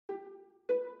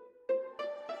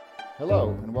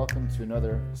Hello, and welcome to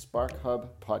another Spark Hub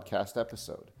podcast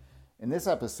episode. In this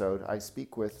episode, I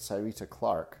speak with Syreeta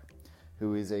Clark,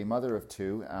 who is a mother of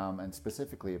two, and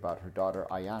specifically about her daughter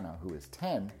Ayana, who is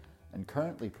 10 and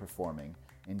currently performing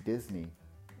in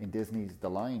Disney's The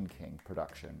Lion King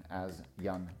production as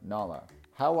young Nala.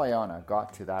 How Ayana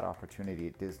got to that opportunity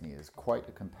at Disney is quite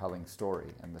a compelling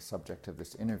story and the subject of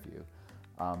this interview.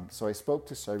 So I spoke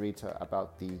to Syreeta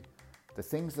about the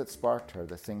things that sparked her,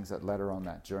 the things that led her on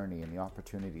that journey, and the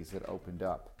opportunities that opened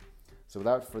up. So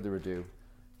without further ado,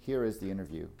 here is the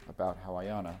interview about how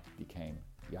Ayana became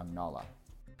young Nala.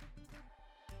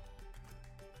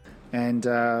 And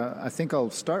I think I'll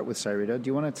start with Syreeta. Do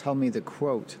you want to tell me the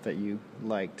quote that you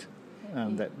liked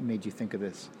that made you think of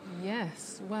this?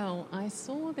 Yes, well, I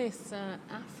saw this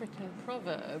African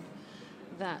proverb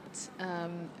that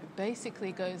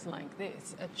basically goes like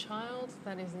this: a child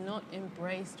that is not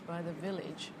embraced by the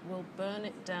village will burn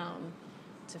it down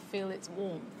to feel its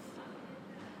warmth.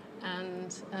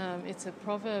 And it's a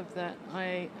proverb that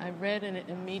I read, and it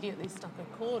immediately struck a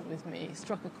chord with me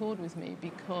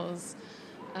because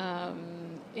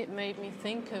it made me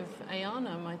think of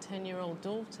Ayana, my 10-year-old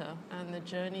daughter, and the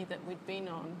journey that we'd been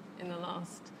on in the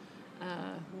last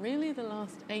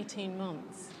 18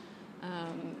 months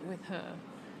with her.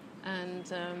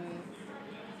 And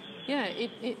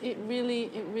it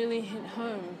really hit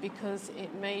home because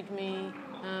it made me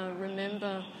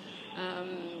remember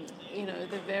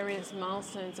the various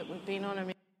milestones that we've been on. I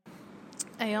mean,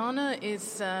 Ayana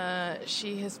is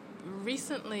she has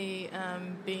recently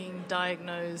been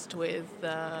diagnosed with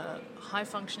high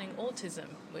functioning autism,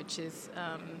 which is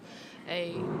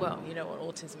you know what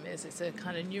autism is. It's a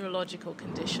kind of neurological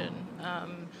condition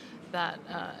that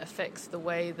affects the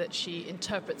way that she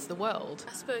interprets the world.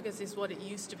 Asperger's is what it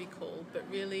used to be called, but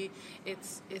really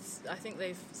it's I think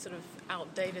they've sort of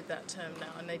outdated that term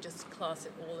now, and they just class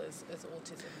it all as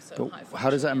autism. So but how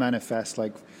does that manifest,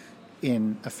 like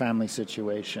in a family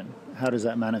situation? How does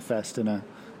that manifest in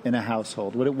a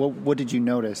household? What did you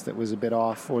notice that was a bit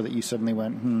off, or that you suddenly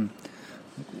went,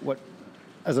 what?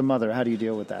 As a mother, how do you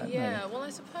deal with that? Yeah, well,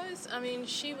 I suppose, I mean,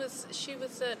 she was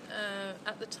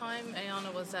at the time,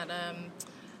 Ayana was at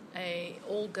a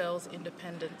all-girls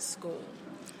independent school.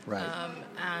 Right.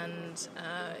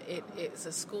 It's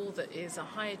a school that is a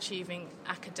high-achieving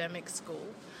academic school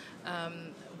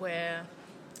where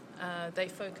they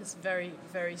focus very,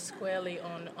 very squarely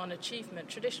on achievement,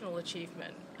 traditional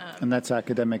achievement. And that's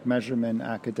academic measurement,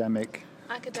 academic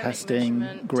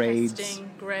testing, grades,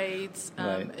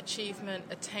 right. Achievement,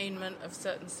 attainment of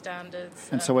certain standards.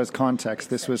 And so as context,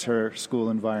 this was her school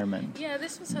environment. Yeah,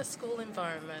 this was her school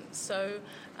environment. So,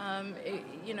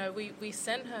 we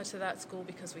sent her to that school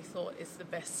because we thought it's the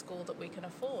best school that we can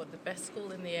afford, the best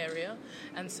school in the area.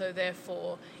 And so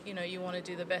therefore, you want to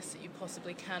do the best that you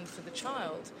possibly can for the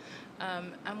child.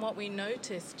 And what we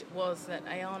noticed was that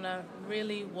Ayana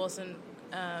really wasn't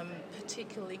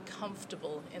particularly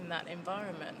comfortable in that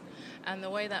environment, and the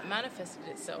way that manifested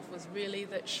itself was really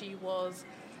that she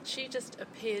just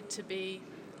appeared to be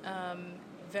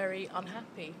very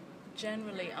unhappy,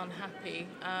 generally unhappy.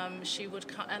 She would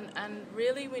and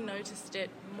really we noticed it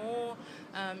more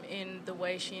in the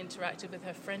way she interacted with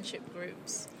her friendship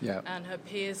groups and her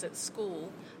peers at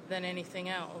school than anything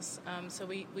else. So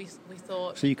we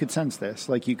thought. So you could sense this,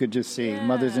 like you could just see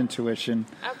mother's intuition.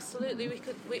 Absolutely,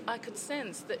 I could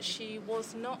sense that she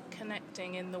was not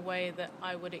connecting in the way that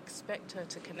I would expect her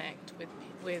to connect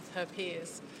with her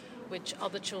peers, with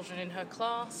other children in her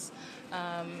class,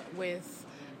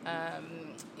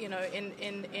 in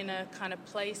a kind of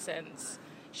play sense.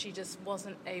 She just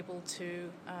wasn't able to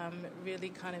really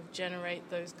kind of generate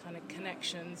those kind of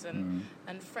connections and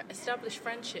establish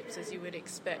friendships as you would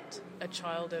expect a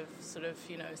child of sort of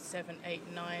 7,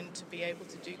 8, 9 to be able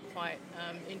to do quite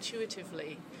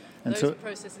intuitively. And those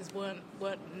processes weren't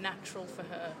natural for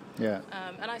her. Yeah.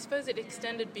 And I suppose it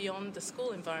extended beyond the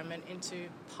school environment into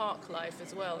park life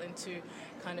as well, into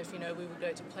kind of, we would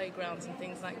go to playgrounds and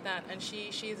things like that. And she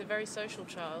is a very social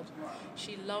child.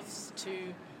 She loves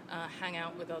to hang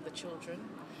out with other children.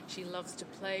 She loves to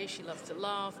play, she loves to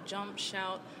laugh, jump,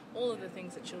 shout, all of the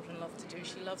things that children love to do.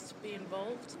 She loves to be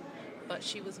involved, but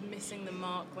she was missing the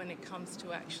mark when it comes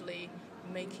to actually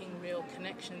making real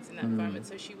connections in that environment.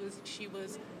 So she was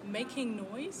making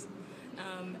noise,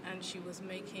 and she was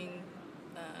making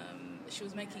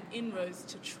inroads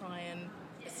to try and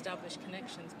establish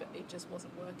connections, but it just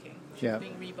wasn't working. She was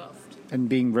being rebuffed. And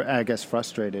being, I guess,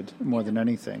 frustrated more than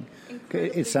anything.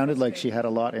 It sounded like she had a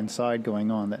lot inside going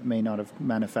on that may not have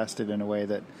manifested in a way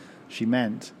that she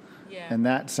meant. Yeah. And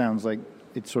that sounds like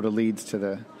it sort of leads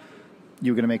to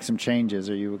you were going to make some changes,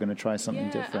 or you were going to try something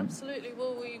different. Absolutely.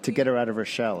 Well, we to get her out of her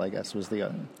shell, I guess, was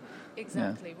the...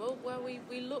 Exactly. Yeah. Well,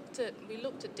 we looked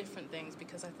at different things,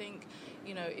 because I think,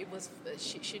 it was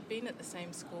she'd been at the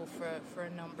same school for a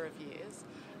number of years,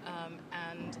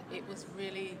 and it was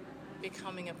really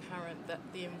becoming apparent that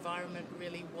the environment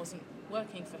really wasn't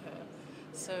working for her.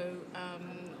 So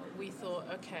we thought,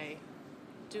 okay,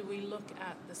 do we look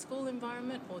at the school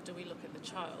environment or do we look at the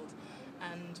child?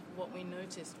 And what we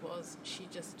noticed was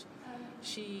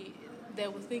there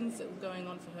were things that were going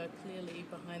on for her clearly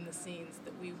behind the scenes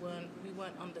that we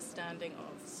weren't understanding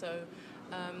of. So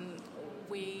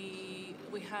we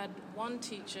had one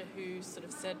teacher who sort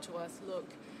of said to us,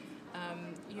 look,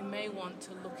 you may want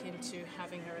to look into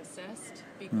having her assessed,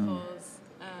 because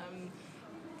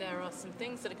there are some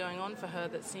things that are going on for her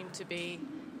that seem to be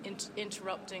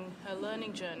interrupting her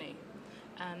learning journey.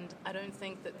 And I don't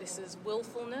think that this is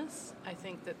willfulness. I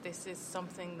think that this is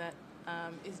something that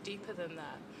is deeper than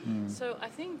that. So I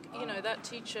think, that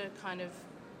teacher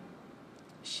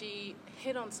she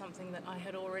hit on something that I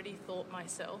had already thought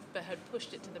myself, but had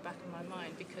pushed it to the back of my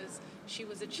mind, because she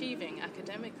was achieving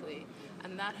academically,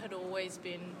 and that had always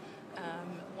been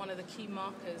one of the key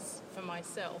markers for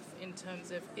myself in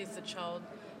terms of, is the child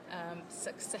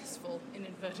successful, in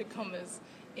inverted commas,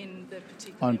 in the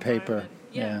particular on paper.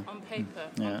 Yeah, on paper,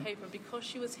 because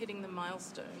she was hitting the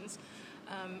milestones.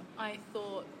 I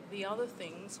thought the other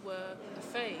things were a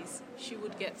phase. She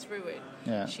would get through it.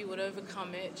 Yeah. She would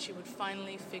overcome it. She would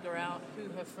finally figure out who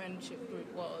her friendship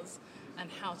group was and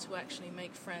how to actually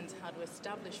make friends, how to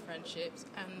establish friendships,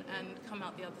 and come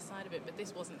out the other side of it. But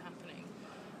this wasn't happening.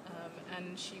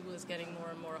 And she was getting more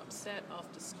and more upset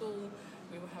after school.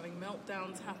 We were having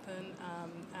meltdowns happen.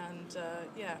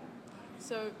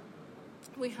 So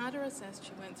we had her assessed.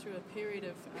 She went through a period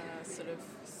of sort of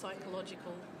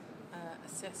psychological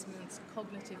assessments,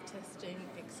 cognitive testing,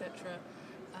 etc.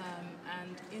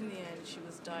 And in the end, she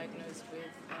was diagnosed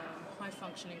with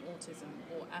high-functioning autism,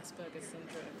 or Asperger's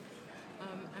syndrome.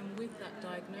 And with that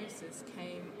diagnosis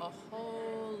came a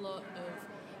whole lot of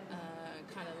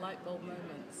kind of light bulb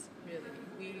moments,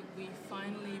 really. We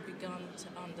finally began to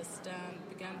understand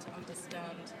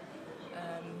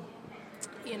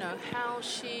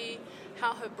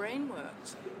how her brain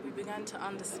worked. We began to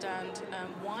understand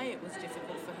why it was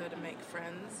difficult for her to make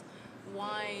friends,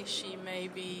 why she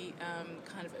maybe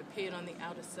kind of appeared on the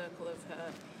outer circle of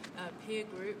her peer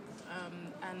group,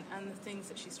 and the things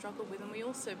that she struggled with. And we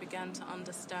also began to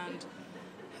understand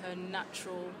her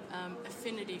natural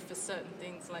affinity for certain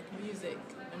things like music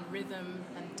and rhythm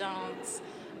and dance,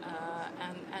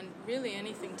 and really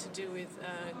anything to do with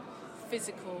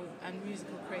physical and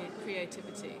musical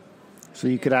creativity. So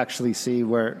you could actually see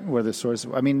where the source...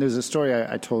 I mean, there's a story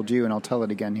I told you, and I'll tell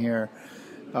it again here.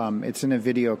 It's in a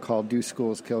video called Do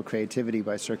Schools Kill Creativity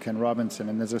by Sir Ken Robinson,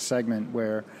 and there's a segment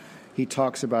where he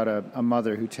talks about a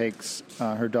mother who takes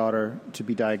her daughter to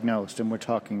be diagnosed, and we're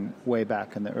talking way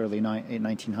back in the early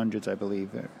 1900s, I believe,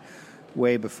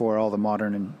 way before all the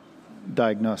modern and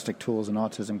diagnostic tools in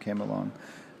autism came along.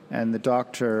 And the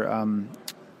doctor...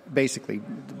 basically,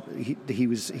 he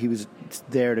was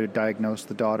there to diagnose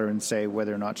the daughter and say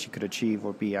whether or not she could achieve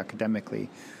or be academically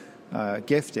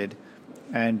gifted.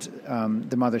 And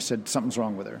the mother said, something's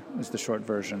wrong with her, is the short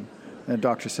version. And the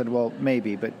doctor said, well,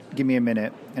 maybe, but give me a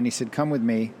minute. And he said, come with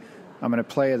me. I'm going to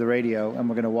play the radio, and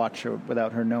we're going to watch her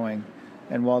without her knowing.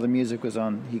 And while the music was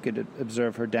on, he could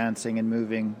observe her dancing and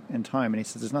moving in time. And he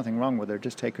said, there's nothing wrong with her.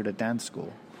 Just take her to dance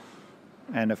school.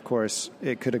 And of course,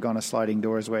 it could have gone a sliding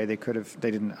doors way. I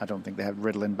don't think they had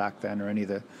Ritalin back then or any of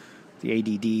the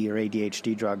ADD or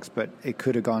ADHD drugs, but it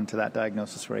could have gone to that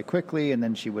diagnosis very quickly, and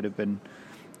then she would have been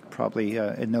probably,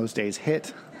 in those days,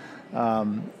 hit.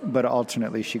 But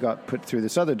alternately, she got put through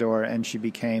this other door, and she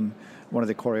became one of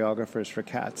the choreographers for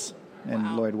Cats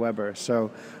and Lloyd Webber. So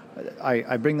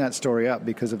I bring that story up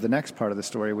because of the next part of the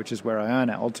story, which is where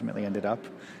Ayana ultimately ended up,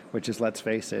 which is, let's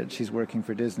face it, she's working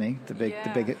for Disney, the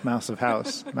big House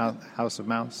of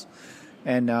Mouse.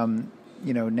 And,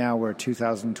 now we're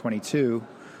 2022.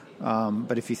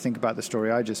 But if you think about the story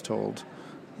I just told,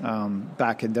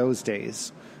 back in those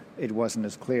days, it wasn't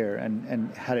as clear.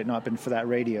 And had it not been for that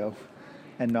radio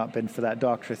and not been for that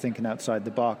doctor thinking outside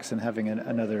the box and having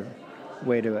another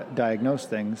way to diagnose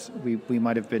things, we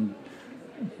might have been,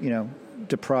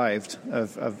 deprived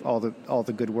of all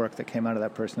the good work that came out of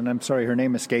that person. And I'm sorry, her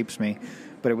name escapes me,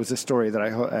 but it was a story that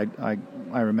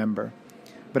I remember.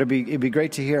 But it'd be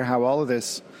great to hear how all of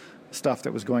this stuff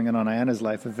that was going on Ayana's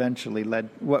life eventually led.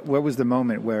 What was the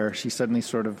moment where she suddenly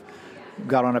sort of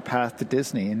got on a path to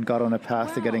Disney and got on a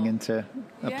path to getting into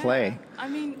a play? I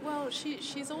mean, well,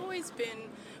 she's always been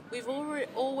we've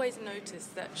always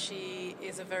noticed that she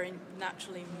is a very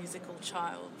naturally musical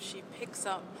child. She picks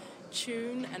up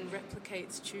tune and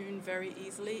replicates tune very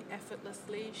easily,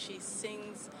 effortlessly. She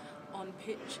sings on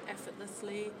pitch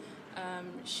effortlessly.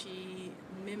 She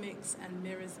mimics and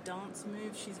mirrors dance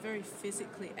moves. She's very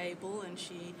physically able, and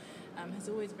she has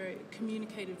always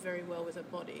communicated very well with her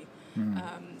body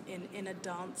in a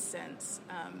dance sense,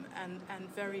 and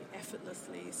very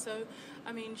effortlessly. So,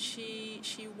 I mean, she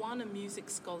won a music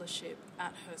scholarship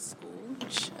at her school,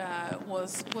 which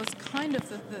was kind of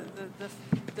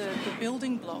the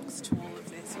building blocks to all of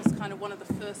this. It was kind of one of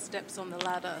the first steps on the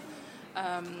ladder.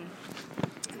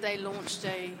 They launched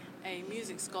a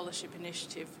music scholarship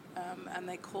initiative, and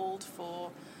they called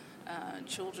for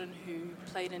children who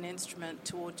played an instrument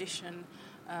to audition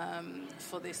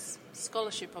for this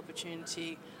scholarship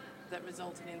opportunity that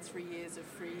resulted in 3 years of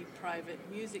free private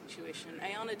music tuition.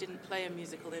 Ayana didn't play a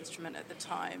musical instrument at the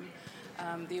time.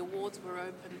 The awards were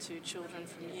open to children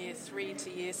from year 3 to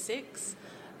year 6.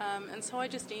 And so I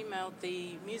just emailed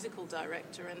the musical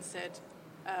director and said,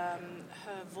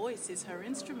 her voice is her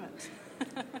instrument.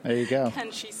 There you go.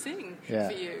 Can she sing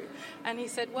for you? And he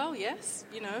said, well, yes,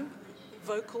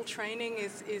 vocal training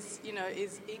is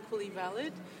equally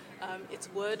valid. It's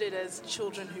worded as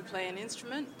children who play an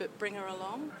instrument, but bring her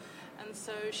along. And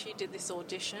so she did this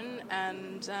audition,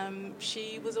 and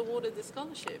she was awarded the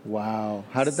scholarship. Wow.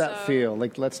 How did that feel?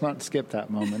 Like, let's not skip that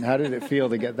moment. How did it feel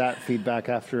to get that feedback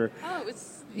after? Oh,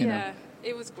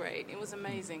 it was great. It was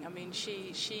amazing. I mean,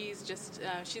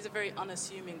 she's a very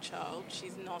unassuming child.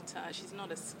 She's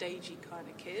not a stagey kind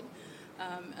of kid.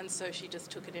 And so she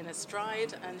just took it in a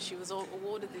stride, and she was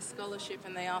awarded this scholarship,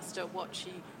 and they asked her what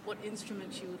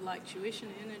instrument she would like tuition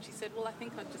in, and she said, well, I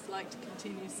think I'd just like to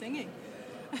continue singing.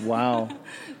 Wow.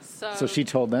 So she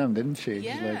told them, didn't she?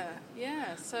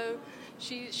 Yeah. So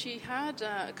she had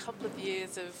a couple of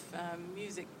years of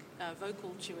music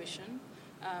vocal tuition,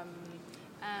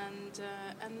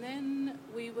 and then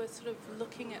we were sort of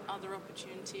looking at other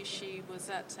opportunities. She was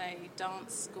at a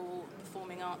dance school,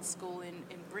 performing arts school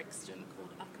in Brixton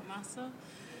called Akamasa,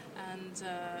 and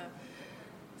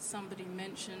somebody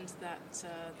mentioned that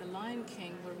the Lion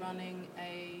King were running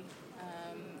a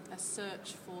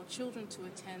search for children to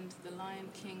attend the Lion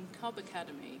King Cub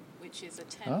Academy, which is a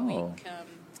 10-week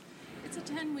it's a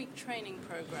 10-week training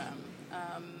program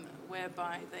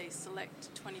whereby they select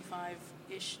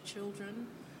 25-ish children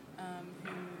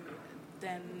who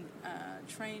then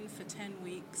train for 10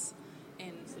 weeks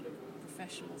in sort of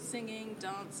professional singing,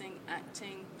 dancing,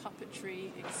 acting,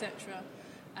 puppetry, etc.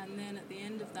 And then at the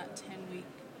end of that 10-week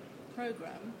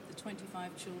program, the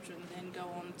 25 children then go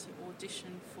on to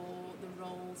audition for the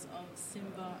roles of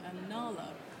Simba and Nala,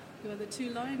 who are the two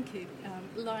Lion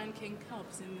King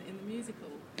cubs in the musical.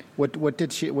 What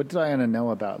did Diana know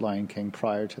about Lion King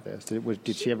prior to this?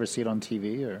 Did she ever see it on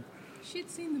TV or?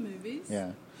 She'd seen the movies.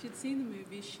 Yeah. She'd seen the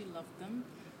movies. She loved them.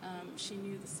 She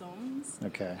knew the songs.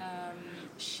 Okay.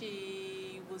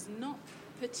 She was not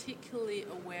particularly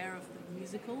aware of the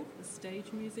musical, the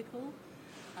stage musical,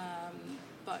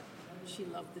 but she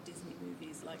loved the Disney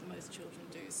movies like most children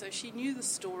do. So she knew the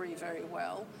story very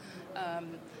well.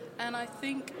 And I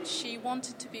think she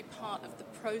wanted to be part of the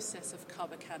process of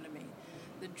Cub Academy.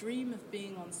 The dream of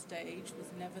being on stage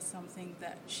was never something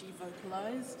that she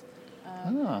vocalized.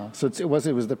 So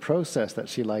it was the process that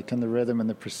she liked, and the rhythm and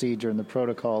the procedure and the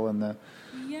protocol and the...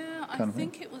 Yeah, I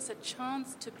think it was a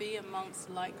chance to be amongst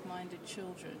like-minded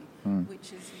children,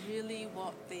 which is really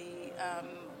what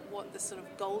the sort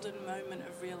of golden moment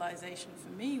of realization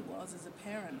for me was as a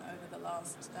parent over the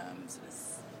last sort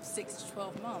of 6 to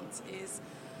 12 months is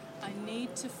I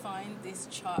need to find this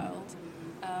child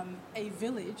a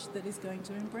village that is going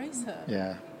to embrace her.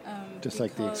 Yeah,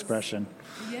 like the expression.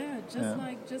 Yeah,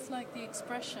 just like the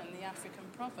expression, the African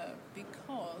proverb,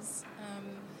 because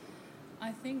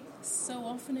I think so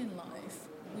often in life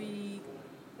we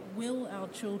will our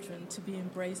children to be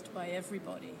embraced by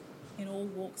everybody in all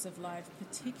walks of life,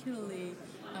 particularly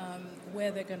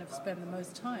where they're going to spend the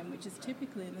most time, which is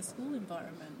typically in the school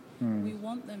environment. We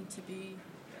want them to be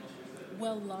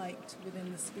well-liked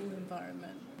within the school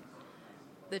environment.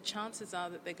 The chances are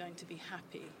that they're going to be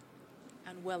happy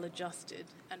and well-adjusted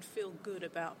and feel good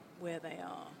about where they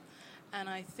are. And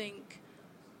I think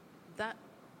that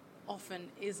often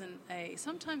isn't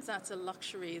sometimes that's a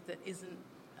luxury that isn't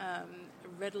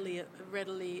readily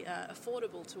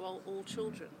affordable to all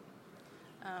children.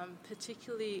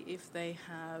 Particularly if they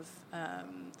have,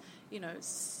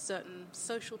 certain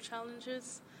social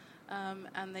challenges,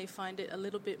 and they find it a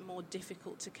little bit more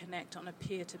difficult to connect on a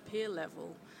peer-to-peer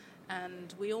level.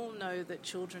 And we all know that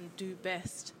children do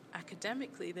best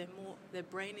academically, their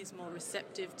brain is more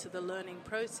receptive to the learning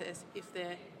process if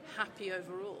they're happy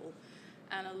overall.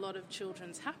 And a lot of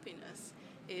children's happiness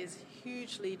is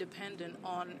hugely dependent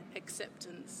on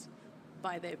acceptance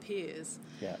by their peers.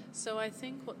 Yeah. So I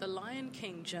think what the Lion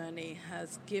King journey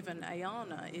has given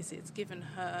Ayana is it's given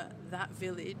her that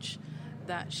village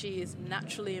that she is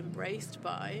naturally embraced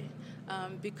by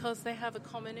because they have a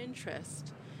common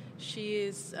interest. She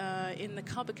is, in the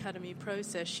Cub Academy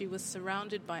process, she was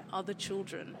surrounded by other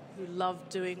children who loved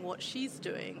doing what she's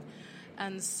doing.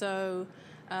 And so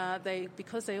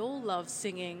because they all love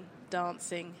singing,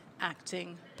 dancing,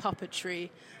 acting,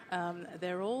 puppetry,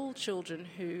 they're all children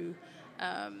who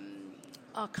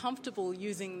are comfortable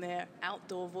using their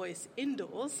outdoor voice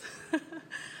indoors.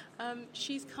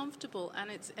 She's comfortable,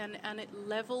 and it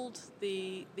leveled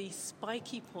the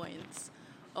spiky points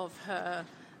of her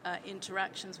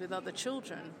interactions with other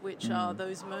children, which are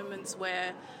those moments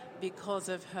where, because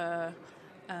of her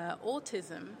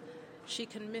autism, she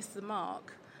can miss the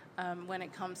mark when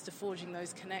it comes to forging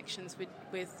those connections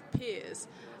with peers.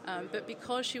 But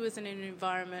because she was in an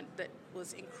environment that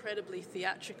was incredibly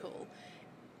theatrical,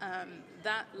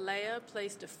 that layer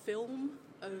placed a film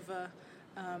over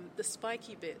the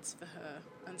spiky bits for her,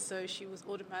 and so she was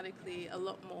automatically a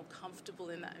lot more comfortable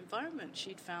in that environment.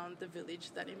 She'd found the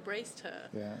village that embraced her.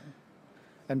 Yeah.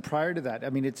 And prior to that, I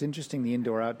mean, it's interesting, the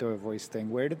indoor-outdoor voice thing.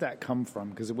 Where did that come from?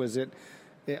 Because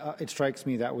it strikes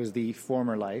me that was the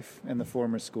former life and the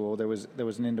former school. There was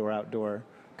an indoor-outdoor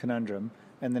conundrum,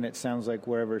 and then it sounds like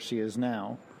wherever she is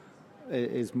now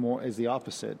is the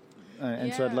opposite.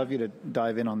 And so I'd love you to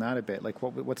dive in on that a bit. Like,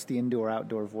 what's the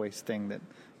indoor-outdoor voice thing that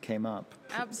came up?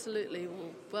 Absolutely.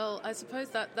 Well, I suppose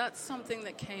that's something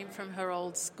that came from her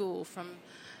old school, from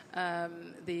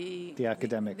the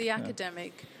academic. The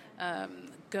academic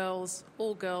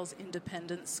all girls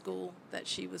independent school that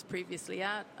she was previously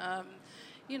at.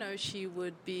 She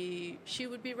would be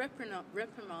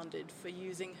reprimanded for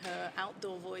using her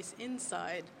outdoor voice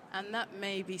inside, and that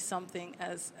may be something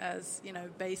as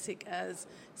basic as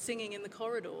singing in the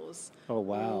corridors. Oh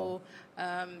wow! Or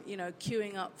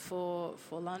queuing up for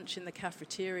lunch in the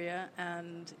cafeteria,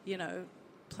 and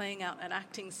playing out an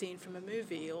acting scene from a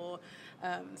movie, or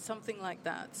something like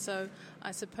that. So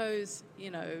I suppose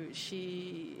it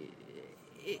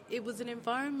was an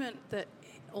environment that,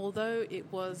 although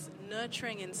it was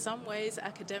nurturing in some ways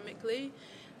academically,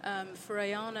 for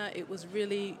Ayana it was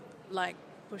really like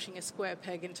pushing a square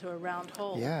peg into a round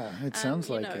hole. Yeah, it sounds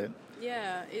like it.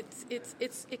 Yeah,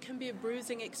 it can be a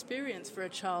bruising experience for a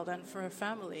child and for a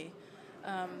family.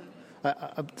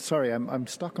 I'm sorry, I'm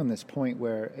stuck on this point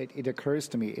where it occurs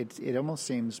to me, it almost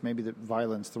seems, maybe that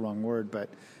violence the wrong word, but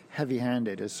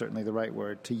heavy-handed is certainly the right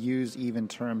word, to use even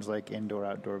terms like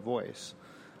indoor-outdoor voice.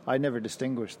 I never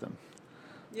distinguished them.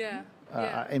 Yeah.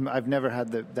 And I've never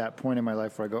had that point in my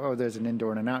life where I go, oh, there's an indoor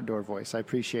and an outdoor voice. I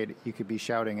appreciate it. You could be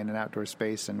shouting in an outdoor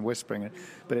space and whispering it,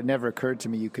 but it never occurred to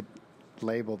me you could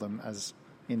label them as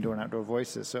indoor and outdoor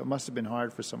voices. So it must have been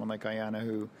hard for someone like Ayana,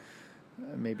 who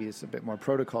maybe is a bit more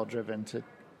protocol-driven, to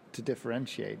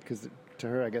differentiate, because to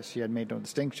her, I guess she had made no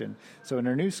distinction. So in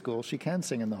her new school, she can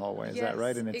sing in the hallway. Is that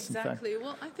right? And it's exactly.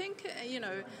 Well, I think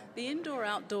the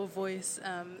indoor-outdoor voice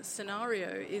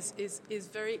scenario is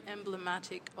very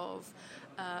emblematic of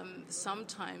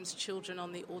sometimes children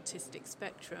on the autistic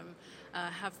spectrum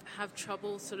have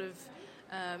trouble sort of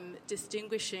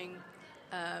distinguishing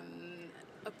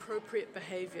appropriate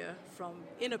behavior from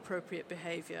inappropriate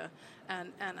behavior,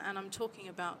 and I'm talking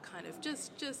about kind of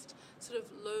just sort of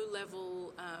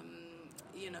low-level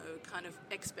kind of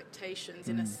expectations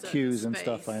in a certain cues space. And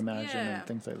stuff, I imagine, and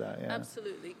things like that. Yeah,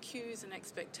 absolutely, cues and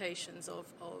expectations of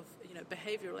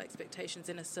behavioral expectations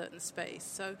in a certain space.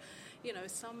 So,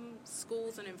 some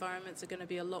schools and environments are going to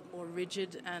be a lot more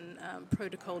rigid and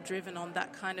protocol-driven on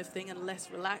that kind of thing, and less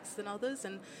relaxed than others.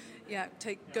 And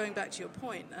going back to your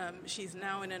point, she's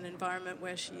now in an environment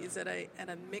where she is at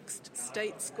a mixed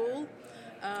state school.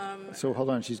 So hold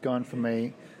on, she's gone from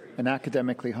an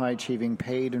academically high-achieving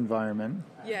paid environment.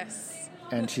 Yes.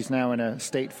 And she's now in a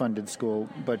state-funded school,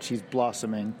 but she's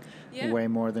blossoming way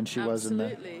more than she was in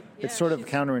the... It's sort of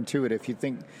counterintuitive. You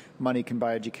think money can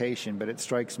buy education, but it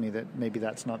strikes me that maybe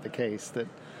that's not the case, that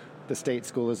the state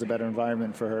school is a better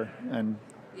environment for her, and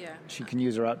she can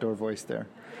use her outdoor voice there.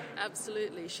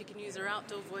 Absolutely. She can use her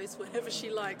outdoor voice whenever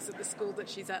she likes at the school that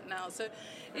she's at now. So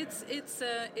it's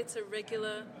a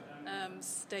regular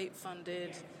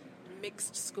state-funded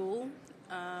mixed school,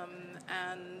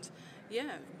 and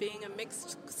being a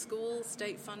mixed school,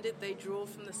 state-funded, they draw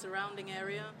from the surrounding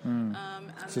area.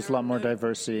 So there's a lot more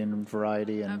diversity and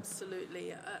variety. And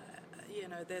absolutely.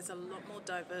 there's a lot more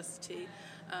diversity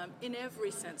in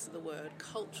every sense of the word.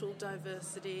 Cultural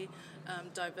diversity,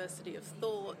 diversity of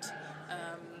thought,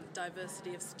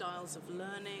 diversity of styles of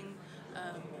learning.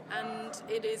 And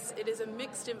it is a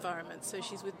mixed environment, so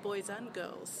she's with boys and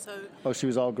girls. So she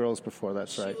was all girls before,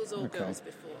 that's right. She was all girls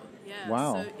before, yeah.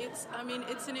 Wow. So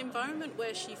it's an environment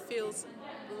where she feels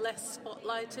less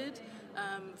spotlighted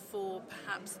for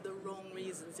perhaps the wrong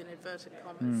reasons, in inverted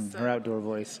commas. Her outdoor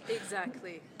voice.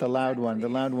 Exactly. The loud one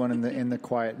in the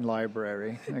quiet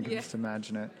library. I can just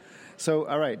imagine it. So,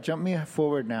 all right, jump me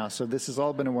forward now. So this has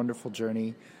all been a wonderful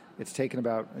journey. It's taken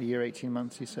about a year, 18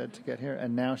 months, you said, to get here.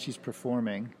 And now she's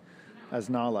performing as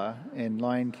Nala in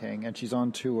Lion King, and she's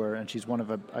on tour, and she's one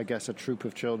of, a troupe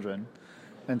of children.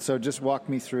 And so just walk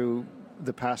me through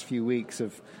the past few weeks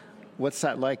of what's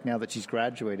that like now that she's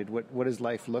graduated? What does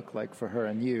life look like for her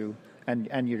and you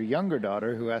and your younger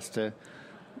daughter who has to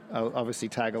obviously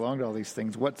tag along to all these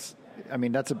things?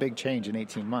 That's a big change in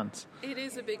 18 months. It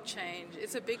is a big change.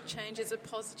 It's a big change. It's a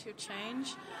positive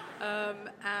change.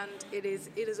 And it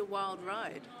is a wild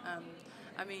ride.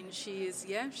 She's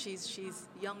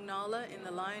young Nala in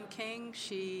The Lion King.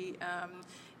 She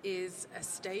is a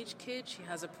stage kid. She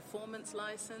has a performance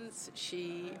license.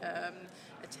 She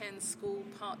attends school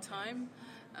part-time.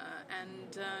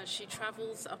 And she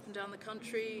travels up and down the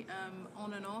country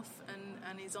on and off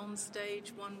and is on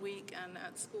stage one week and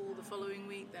at school the following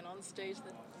week, then on stage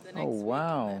the next week. Oh,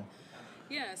 wow.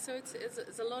 So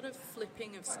it's a lot of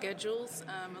flipping of schedules,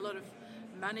 a lot of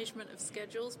management of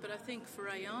schedules, but I think for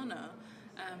Ayana,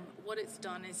 what it's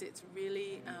done is it's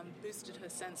really boosted her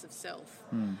sense of self,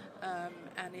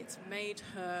 and it's made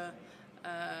her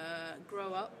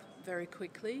grow up very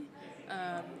quickly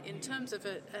in terms of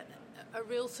a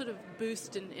real sort of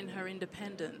boost in her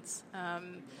independence.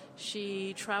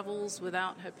 She travels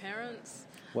without her parents.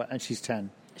 And she's 10?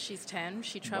 She's 10.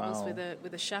 She travels Wow.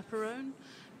 with a chaperone.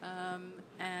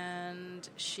 And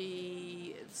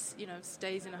she,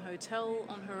 stays in a hotel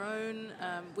on her own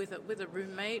with a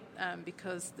roommate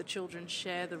because the children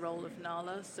share the role of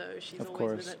Nala. So she's Of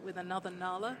always course. with another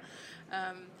Nala.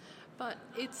 But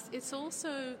it's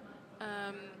also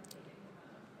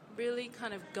really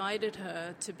kind of guided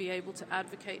her to be able to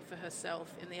advocate for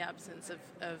herself in the absence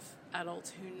of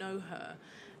adults who know her.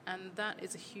 And that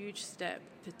is a huge step,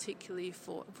 particularly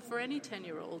for any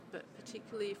 10-year-old, but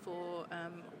particularly for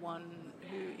one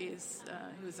who is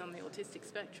on the autistic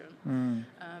spectrum,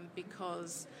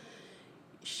 because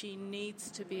she needs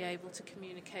to be able to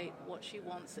communicate what she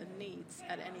wants and needs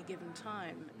at any given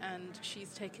time. And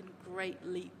she's taken great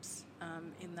leaps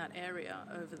in that area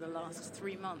over the last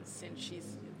 3 months since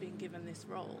she's been given this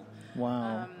role.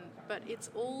 Wow. But it's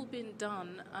all been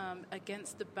done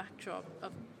against the backdrop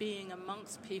of being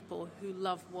amongst people who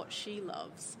love what she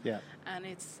loves. Yeah. And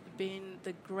it's been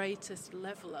the greatest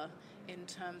leveler in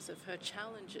terms of her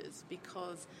challenges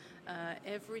because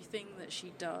everything that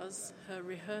she does, her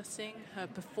rehearsing, her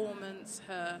performance,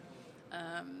 her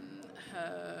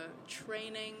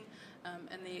training,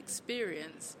 and the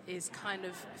experience is kind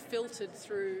of filtered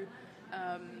through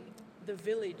the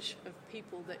village of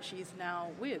people that she's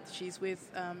now with. She's with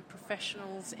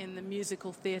professionals in the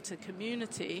musical theatre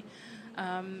community,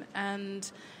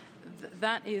 and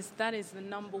that is the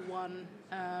number one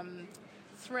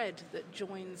thread that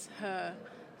joins her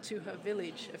to her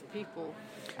village of people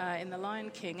in The Lion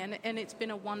King, and it's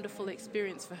been a wonderful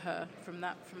experience for her from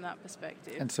that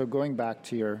perspective. And so going back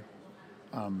to your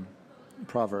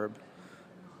proverb,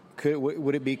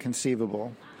 would it be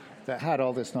conceivable that had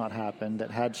all this not happened,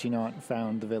 that had she not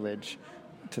found the village,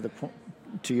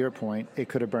 to your point, it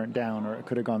could have burnt down, or it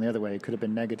could have gone the other way, it could have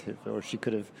been negative, or she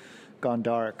could have gone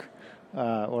dark,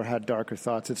 or had darker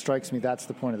thoughts? It strikes me that's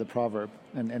the point of the proverb,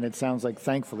 and it sounds like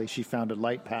thankfully she found a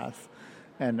light path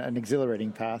and an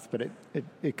exhilarating path, but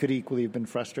it could equally have been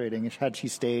frustrating had she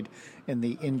stayed in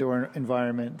the indoor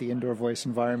environment, the indoor voice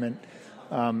environment.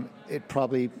 It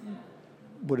probably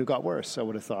would have got worse, I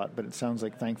would have thought, but it sounds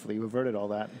like thankfully you averted all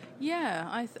that. Yeah,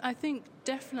 I think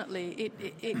definitely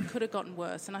it could have gotten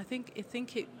worse, and I think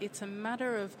it's a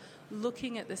matter of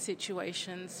looking at the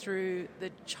situation through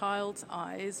the child's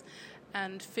eyes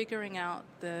and figuring out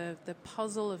the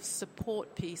puzzle of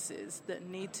support pieces that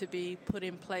need to be put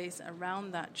in place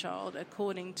around that child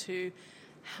according to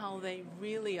how they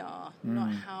really are,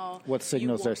 not how what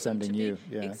signals they're sending you.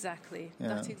 Yeah. Yeah. Exactly. Yeah.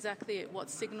 That's exactly it.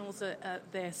 What signals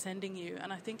they're sending you.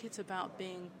 And I think it's about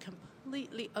being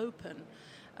completely open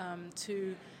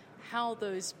to how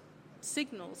those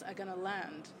signals are going to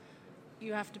land.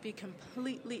 You have to be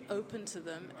completely open to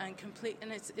them and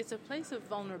it's a place of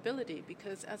vulnerability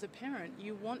because as a parent,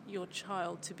 you want your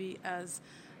child to be as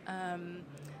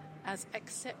as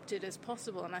accepted as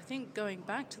possible. And I think going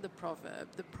back to the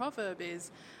proverb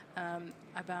is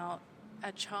about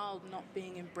a child not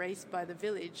being embraced by the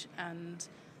village and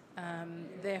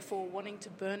therefore wanting to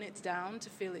burn it down to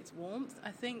feel its warmth.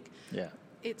 I think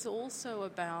it's also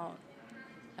about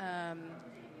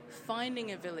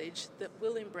finding a village that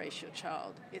will embrace your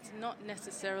child. It's not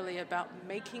necessarily about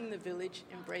making the village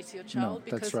embrace your child,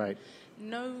 because that's right.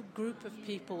 No group of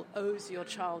people owes your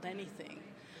child anything.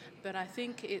 But I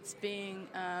think it's being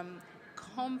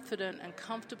confident and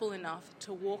comfortable enough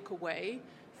to walk away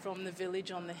from the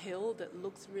village on the hill that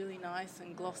looks really nice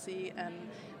and glossy and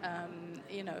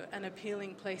an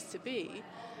appealing place to be,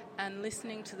 and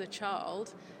listening to the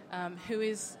child who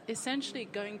is essentially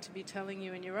going to be telling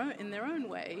you in their own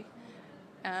way,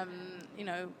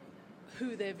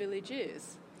 who their village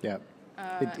is. Yeah,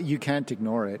 you can't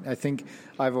ignore it. I think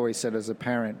I've always said as a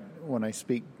parent, when I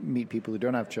meet people who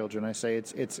don't have children, I say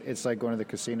it's like going to the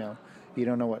casino. You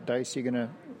don't know what dice you're gonna,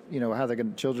 how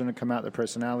children will come out, their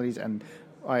personalities, and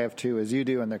I have two as you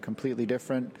do, and they're completely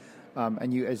different.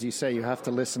 And you, as you say, you have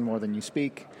to listen more than you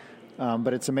speak.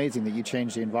 But it's amazing that you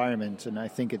change the environment, and I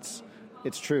think it's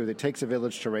true. It takes a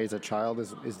village to raise a child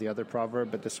is the other proverb,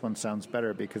 but this one sounds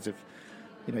better because if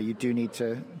you do need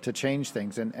to change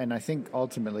things, and I think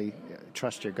ultimately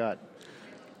trust your gut.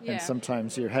 Yeah. And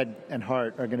sometimes your head and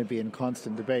heart are going to be in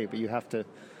constant debate, but you have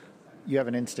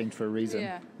an instinct for a reason.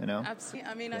 Yeah, absolutely.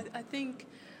 I mean, I think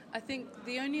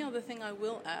the only other thing I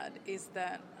will add is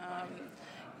that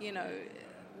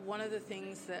one of the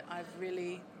things that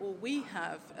we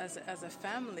have as a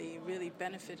family really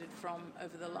benefited from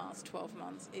over the last 12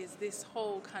 months is this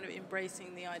whole kind of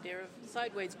embracing the idea of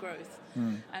sideways growth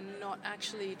and not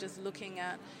actually just looking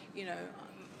at,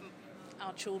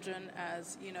 our children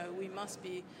as, we must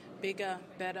be bigger,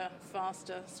 better,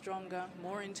 faster, stronger,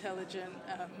 more intelligent,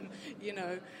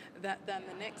 than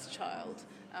the next child,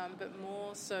 but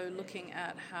more so looking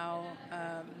at how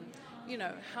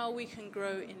we can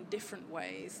grow in different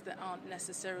ways that aren't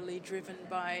necessarily driven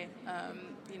by,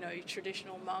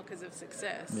 traditional markers of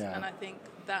success. Yeah. And I think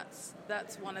that's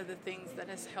one of the things that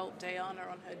has helped Ayana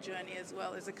on her journey as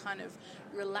well, is a kind of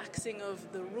relaxing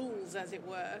of the rules, as it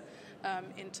were,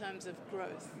 in terms of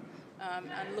growth,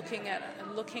 and looking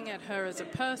at her as a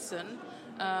person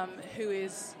who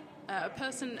is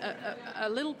a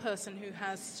little person who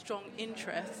has strong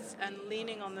interests, and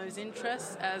leaning on those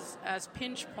interests as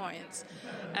pinch points,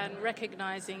 and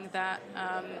recognizing that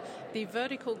the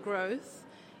vertical growth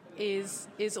is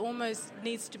almost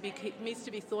needs to be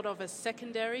thought of as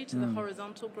secondary to the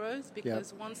horizontal growth,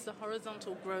 because once the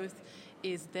horizontal growth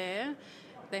is there,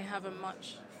 they have a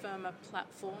much firmer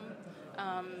platform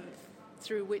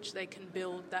through which they can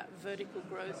build that vertical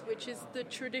growth, which is the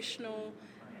traditional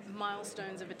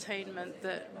milestones of attainment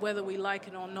that, whether we like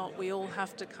it or not, we all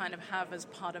have to kind of have as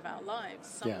part of our lives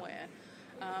somewhere.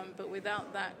 Yeah. But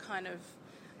without that kind of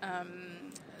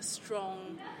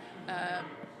strong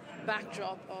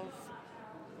backdrop of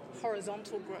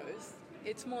horizontal growth,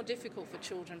 it's more difficult for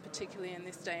children, particularly in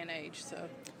this day and age. So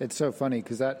it's so funny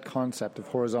because that concept of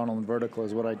horizontal and vertical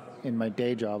is what in my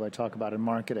day job I talk about in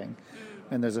marketing.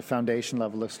 And there's a foundation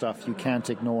level of stuff you can't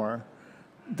ignore,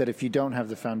 that if you don't have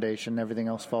the foundation, everything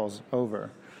else falls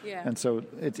over. Yeah. And so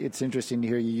it's interesting to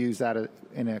hear you use that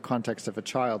in a context of a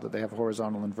child, that they have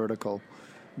horizontal and vertical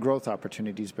growth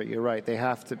opportunities. But you're right, they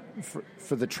have to,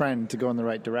 for the trend to go in the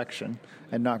right direction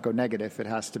and not go negative, it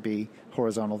has to be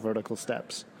horizontal, vertical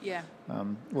steps. Yeah.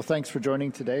 Well, thanks for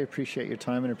joining today. Appreciate your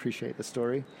time and appreciate the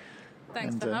story.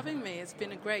 Thanks for having me. It's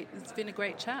been a great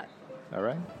chat. All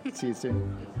right. See you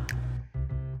soon.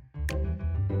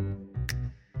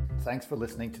 Thanks for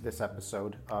listening to this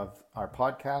episode of our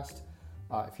podcast.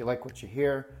 If you like what you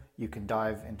hear, you can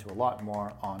dive into a lot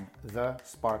more on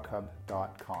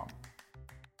thesparkhub.com.